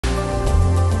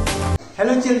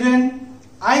Hello children,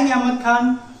 I am Ahmad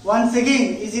Khan once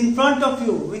again is in front of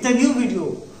you with a new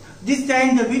video. This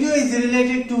time the video is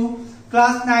related to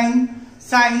class 9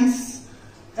 science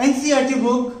NCERT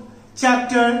book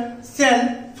chapter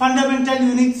Cell Fundamental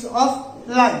Units of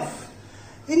Life.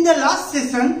 In the last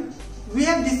session we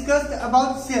have discussed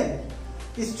about cell,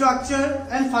 structure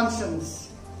and functions.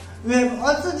 We have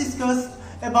also discussed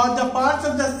about the parts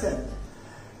of the cell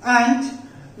and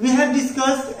we have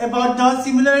discussed about the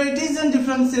similarities and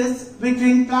differences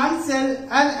between plant cell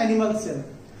and animal cell.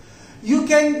 You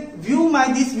can view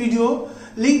this video,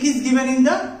 link is given in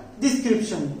the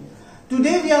description.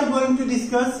 Today we are going to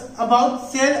discuss about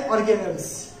cell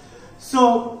organelles.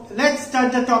 So let's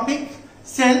start the topic,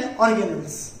 cell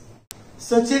organelles.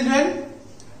 So children,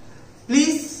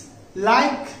 please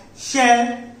like,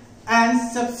 share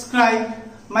and subscribe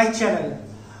my channel.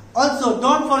 Also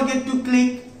don't forget to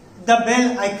click the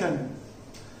bell icon.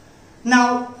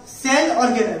 Now cell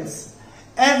organelles.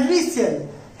 Every cell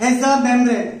has a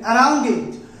membrane around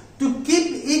it to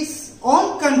keep its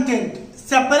own content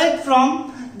separate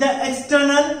from the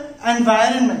external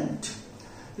environment.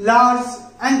 Large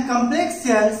and complex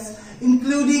cells,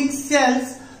 including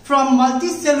cells from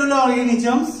multicellular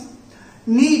organisms,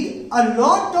 need a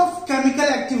lot of chemical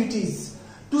activities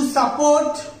to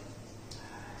support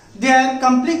their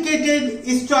complicated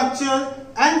structure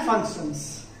and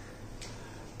functions.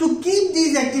 To keep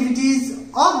these activities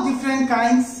of different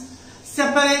kinds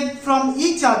separate from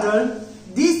each other,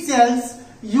 these cells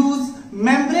use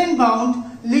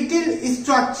membrane-bound little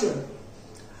structure,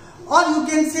 or you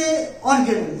can say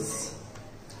organelles,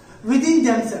 within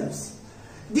themselves.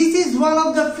 This is one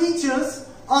of the features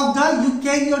of the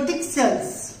eukaryotic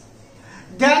cells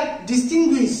that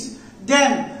distinguish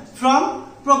them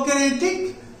from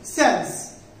prokaryotic cells.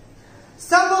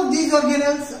 Some of these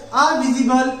organelles are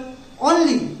visible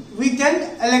only with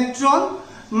an electron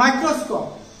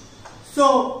microscope.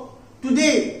 So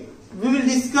today we will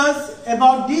discuss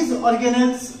about these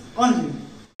organelles only.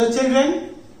 So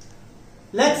children,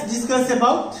 let's discuss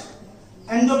about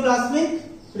endoplasmic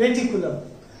reticulum.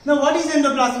 Now what is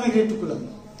endoplasmic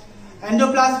reticulum?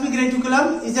 Endoplasmic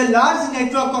reticulum is a large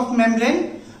network of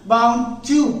membrane bound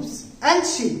tubes and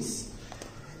sheets.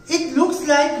 It looks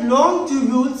like long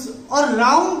tubules or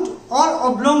round or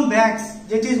oblong bags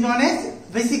that is known as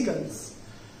vesicles.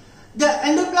 The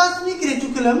endoplasmic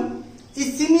reticulum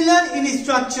is similar in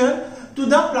structure to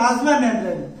the plasma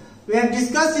membrane. We have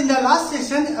discussed in the last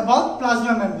session about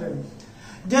plasma membrane.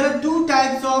 There are two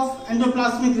types of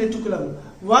endoplasmic reticulum.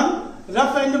 One,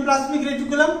 rough endoplasmic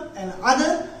reticulum, and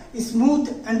other smooth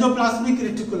endoplasmic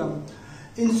reticulum.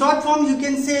 In short form you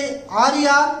can say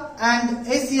RER and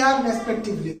ACR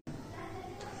respectively.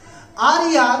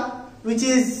 RER, which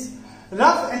is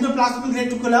rough endoplasmic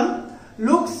reticulum,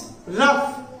 looks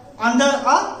rough under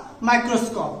a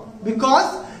microscope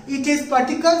because it has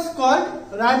particles called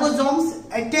ribosomes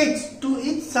attached to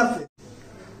its surface.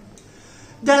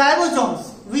 The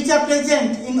ribosomes, which are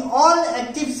present in all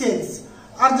active cells,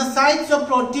 are the sites of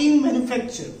protein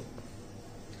manufacture.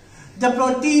 The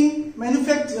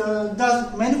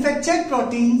manufactured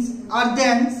proteins are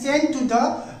then sent to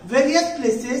the various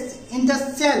places in the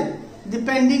cell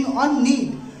depending on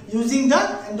need using the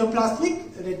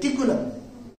endoplasmic reticulum.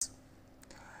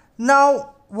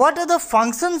 Now, what are the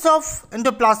functions of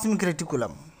endoplasmic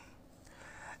reticulum?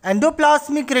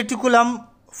 Endoplasmic reticulum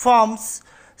forms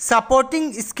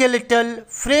supporting skeletal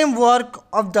framework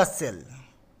of the cell.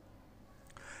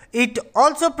 It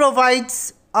also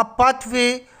provides a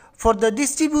pathway for the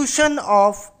distribution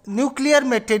of nuclear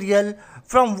material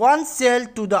from one cell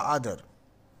to the other.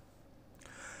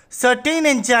 Certain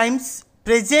enzymes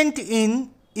present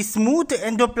in smooth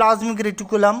endoplasmic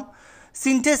reticulum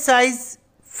synthesize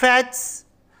fats,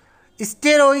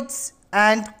 steroids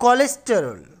and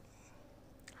cholesterol.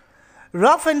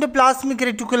 Rough endoplasmic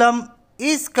reticulum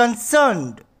is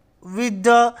concerned with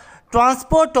the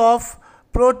transport of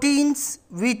proteins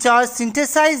which are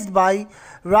synthesized by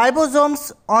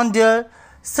ribosomes on their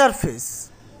surface.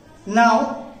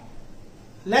 Now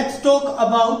let's talk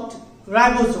about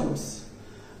ribosomes.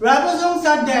 Ribosomes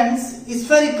are dense,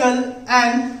 spherical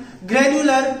and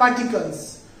granular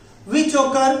particles which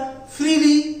occur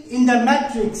freely in the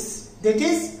matrix, that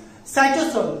is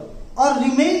cytosol, or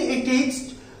remain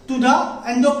attached to the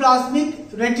endoplasmic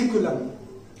reticulum.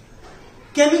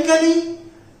 Chemically,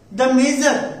 the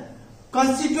major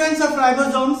constituents of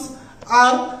ribosomes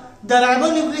are the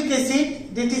ribonucleic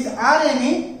acid, that is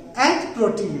RNA, and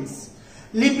proteins.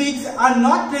 Lipids are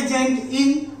not present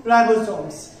in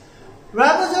ribosomes.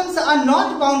 Ribosomes are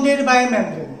not bounded by a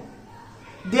membrane.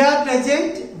 They are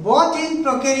present both in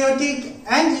prokaryotic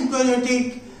and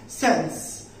eukaryotic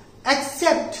cells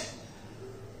except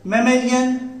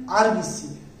mammalian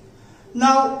RBC.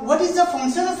 Now, what is the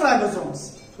function of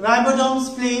ribosomes?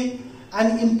 Ribosomes play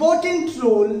an important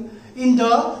role in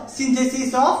the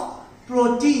synthesis of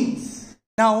proteins.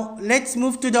 Now, let's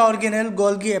move to the organelle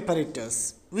Golgi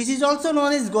apparatus, which is also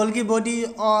known as Golgi body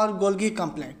or Golgi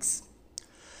complex.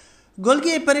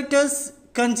 Golgi apparatus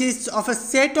consists of a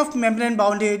set of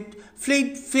membrane-bounded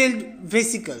fluid-filled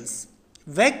vesicles,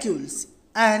 vacuoles,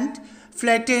 and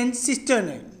flattened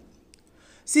cisternae.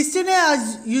 Cisternae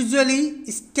are usually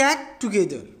stacked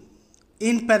together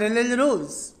in parallel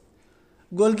rows.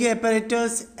 Golgi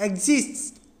apparatus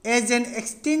exists as an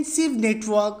extensive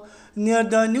network near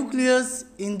the nucleus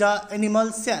in the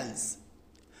animal cells.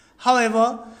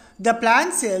 However, the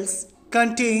plant cells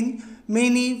contain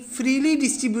many freely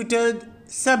distributed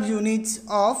subunits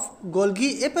of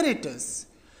Golgi apparatus.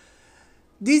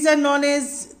 These are known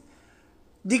as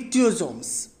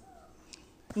dictyosomes.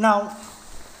 Now,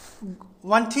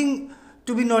 one thing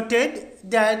to be noted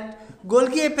that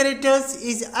Golgi apparatus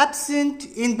is absent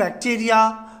in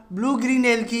bacteria, blue-green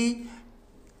algae,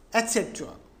 etc.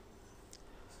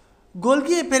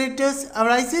 Golgi apparatus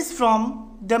arises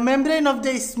from the membrane of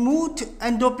the smooth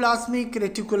endoplasmic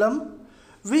reticulum,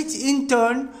 which in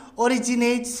turn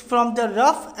originates from the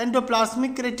rough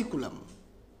endoplasmic reticulum.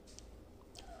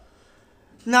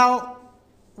 Now,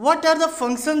 what are the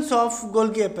functions of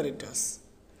Golgi apparatus?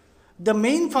 The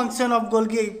main function of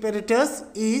Golgi apparatus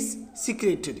is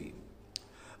secretory.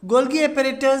 Golgi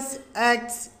apparatus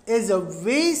acts as a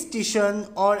waste station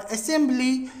or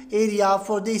assembly area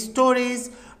for the storage,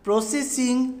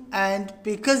 processing and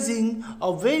packaging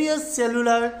of various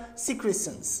cellular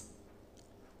secretions.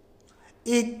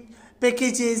 It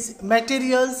packages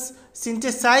materials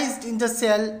synthesized in the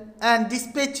cell and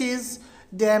dispatches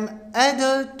them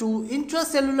either to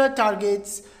intracellular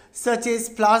targets such as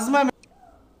plasma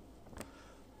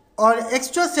or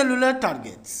extracellular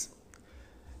targets.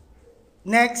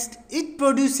 Next, it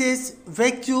produces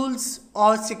vacuoles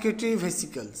or secretory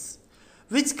vesicles,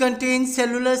 which contain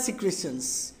cellular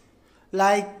secretions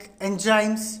like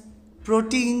enzymes,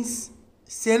 proteins,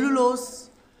 cellulose,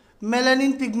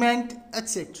 melanin pigment,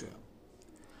 etc.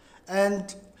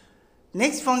 And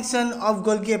next function of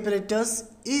Golgi apparatus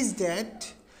is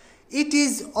that it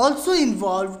is also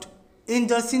involved in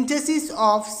the synthesis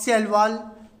of cell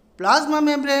wall, plasma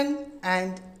membrane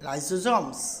and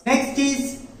lysosomes. Next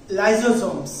is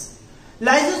lysosomes.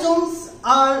 Lysosomes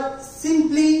are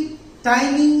simply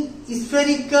tiny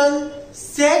spherical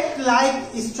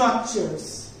sac-like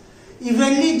structures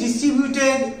evenly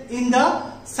distributed in the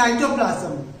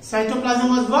cytoplasm. Cytoplasm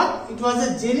was what? It was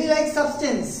a jelly-like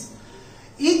substance.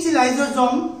 Each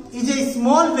lysosome is a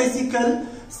small vesicle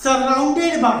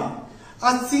surrounded by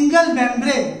a single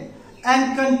membrane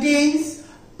and contains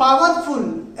powerful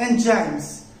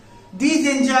enzymes. These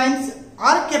enzymes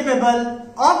are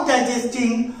capable of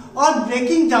digesting or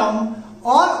breaking down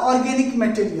all organic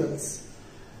materials.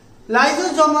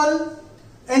 Lysosomal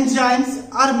enzymes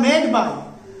are made by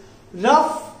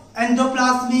rough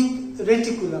endoplasmic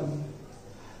reticulum.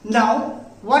 Now,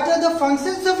 what are the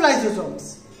functions of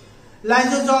lysosomes?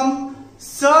 Lysosomes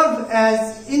serve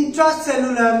as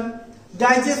intracellular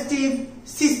digestive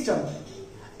system,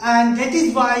 and that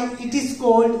is why it is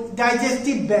called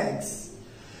digestive bags.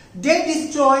 They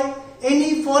destroy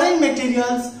any foreign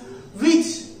materials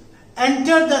which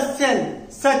enter the cell,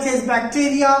 such as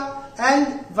bacteria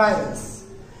and virus.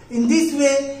 In this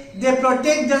way, they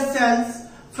protect the cells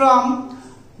from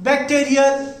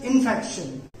bacterial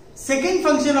infection. Second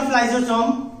function of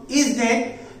lysosome is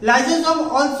that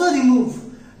lysosome also remove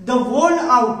the worn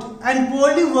out and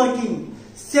poorly working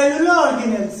cellular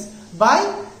organelles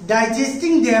by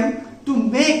digesting them to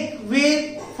make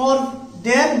way for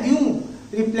their new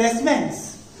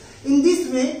replacements. In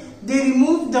this way, they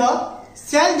remove the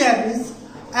cell debris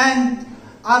and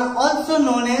are also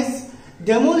known as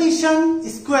demolition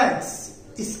squads,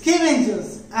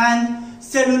 scavengers and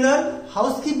cellular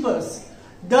housekeepers.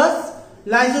 Thus,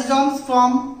 lysosomes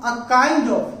form a kind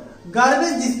of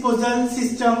garbage disposal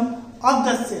system of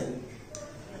the cell.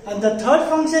 And the third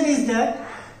function is that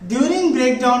during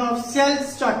breakdown of cell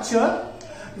structure,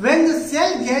 when the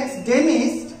cell gets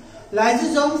damaged,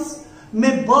 lysosomes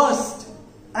may burst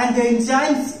and the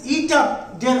enzymes eat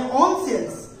up their own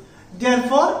cells.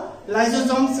 Therefore,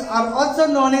 lysosomes are also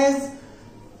known as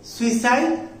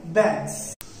suicide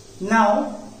bags.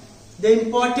 Now,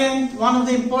 one of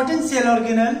the important cell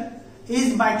organelle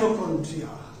is mitochondria.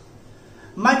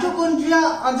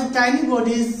 Mitochondria are the tiny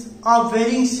bodies of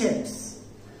varying shapes.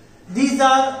 These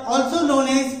are also known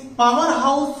as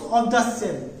powerhouse of the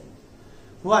cell.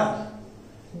 Why?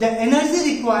 the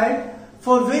energy required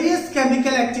for various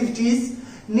chemical activities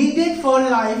needed for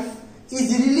life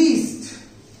is released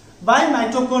by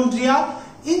mitochondria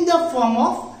in the form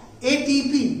of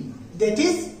ATP, that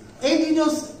is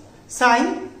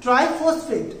adenosine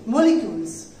triphosphate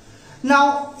molecules.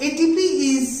 Now ATP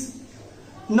is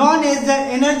known as the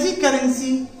energy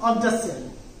currency of the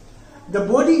cell. The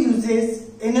body uses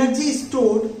energy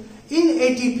stored in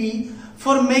ATP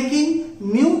for making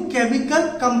new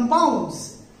chemical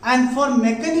compounds and for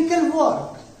mechanical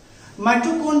work.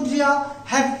 Mitochondria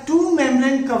have two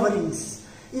membrane coverings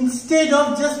instead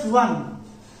of just one.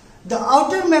 The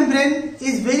outer membrane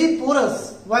is very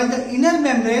porous while the inner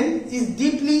membrane is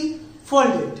deeply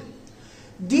folded.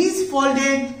 These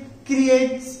folded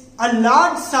creates a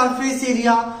large surface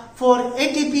area for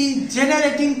ATP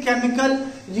generating chemical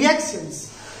reactions.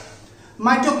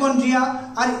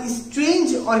 Mitochondria are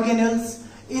strange organelles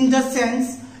in the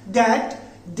sense that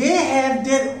they have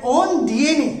their own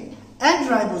DNA and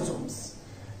ribosomes.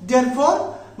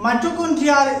 Therefore,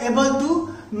 mitochondria are able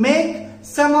to make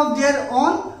some of their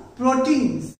own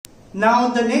proteins. Now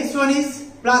the next one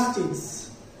is plastids.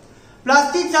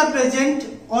 Plastids are present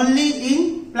only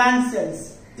in plant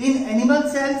cells. In animal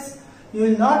cells, you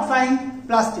will not find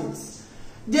plastids.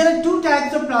 There are two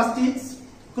types of plastids: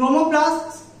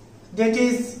 chromoplasts, that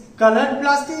is colored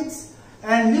plastids,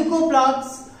 and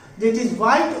leucoplasts, that is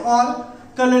white or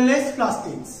colorless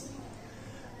plastids.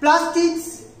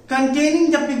 Plastids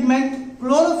containing the pigment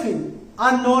chlorophyll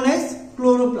are known as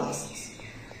chloroplasts.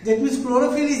 That means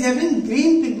chlorophyll is having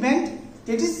green pigment,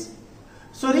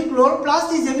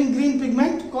 chloroplast is having green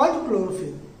pigment called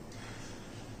chlorophyll.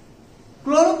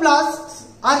 Chloroplasts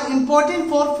are important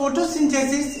for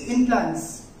photosynthesis in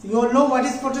plants. You all know what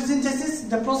is photosynthesis,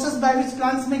 the process by which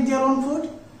plants make their own food.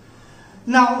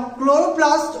 Now,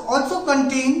 chloroplasts also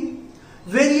contain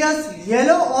various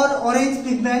yellow or orange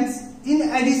pigments in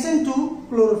addition to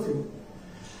chlorophyll.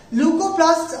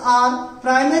 Leucoplasts are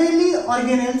primarily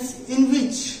organelles in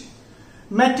which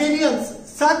materials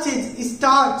such as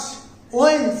starch,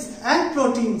 oils and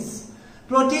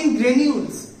protein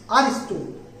granules are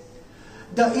stored.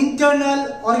 The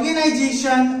internal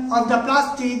organization of the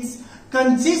plastids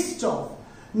consists of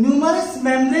numerous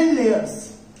membrane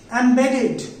layers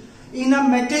embedded in a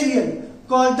material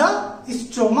called the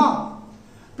stroma.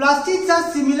 Plastids are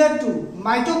similar to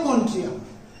mitochondria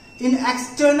in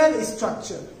external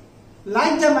structure.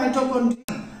 Like the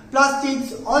mitochondria,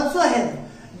 plastids also have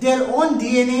their own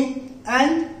DNA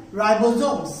and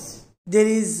ribosomes. There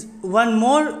is one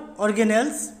more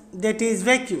organelles, that is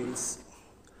vacuoles.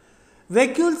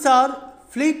 Vacuoles are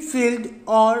fluid-filled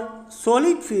or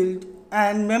solid-filled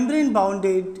and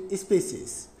membrane-bounded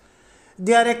spaces.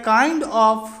 They are a kind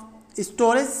of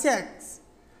storage sacs.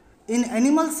 In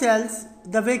animal cells,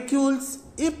 the vacuoles,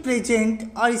 if present,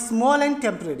 are small and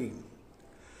temporary.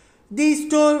 They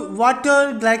store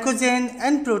water, glycogen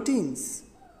and proteins.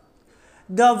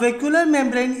 The vacuolar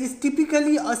membrane is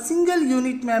typically a single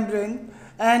unit membrane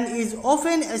and is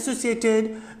often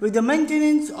associated with the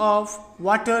maintenance of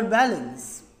water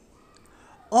balance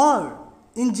or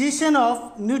ingestion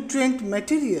of nutrient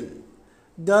material.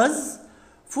 Thus,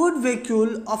 food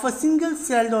vacuole of a single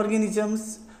celled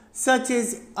organisms such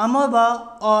as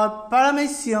amoeba or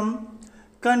paramecium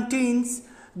contains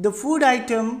the food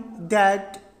item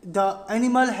that the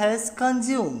animal has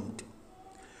consumed.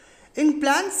 In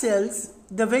plant cells,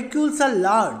 the vacuoles are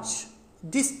large,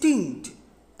 distinct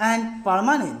and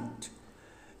permanent.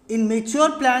 In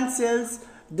mature plant cells,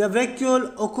 the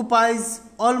vacuole occupies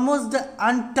almost the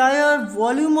entire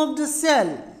volume of the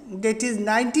cell, that is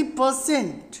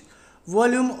 90%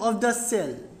 volume of the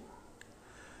cell.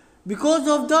 Because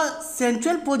of the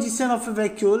central position of a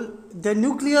vacuole, the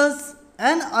nucleus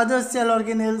and other cell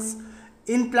organelles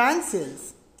in plant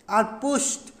cells are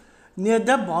pushed near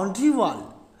the boundary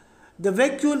wall. The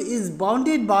vacuole is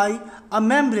bounded by a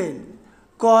membrane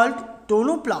called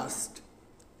tonoplast.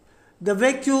 The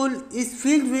vacuole is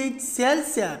filled with cell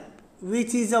sap,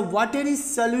 which is a watery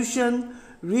solution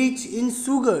rich in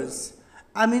sugars,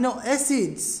 amino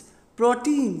acids,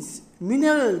 proteins,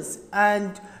 minerals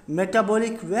and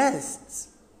metabolic wastes.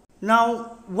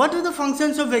 Now, what are the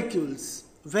functions of vacuoles?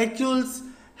 Vacuoles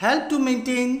help to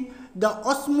maintain the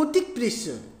osmotic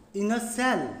pressure in a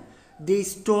cell. They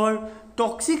store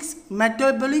toxic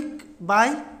metabolic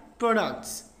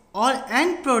byproducts or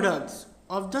end products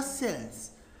of the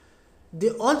cells. They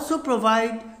also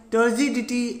provide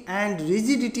turgidity and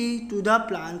rigidity to the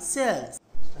plant cells.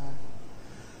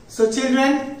 So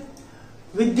children,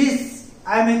 with this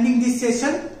I am ending this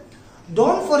session.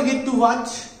 Don't forget to watch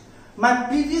my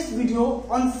previous video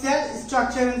on cell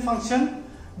structure and function,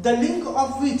 the link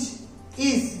of which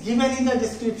is given in the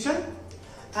description,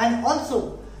 and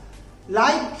also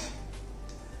like,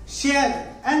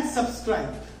 share and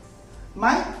subscribe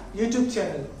my YouTube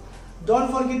channel.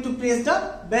 Don't forget to press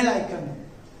the bell icon.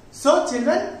 So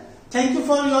children, thank you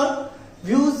for your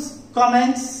views,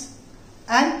 comments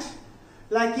and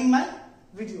liking my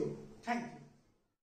video. Thank you.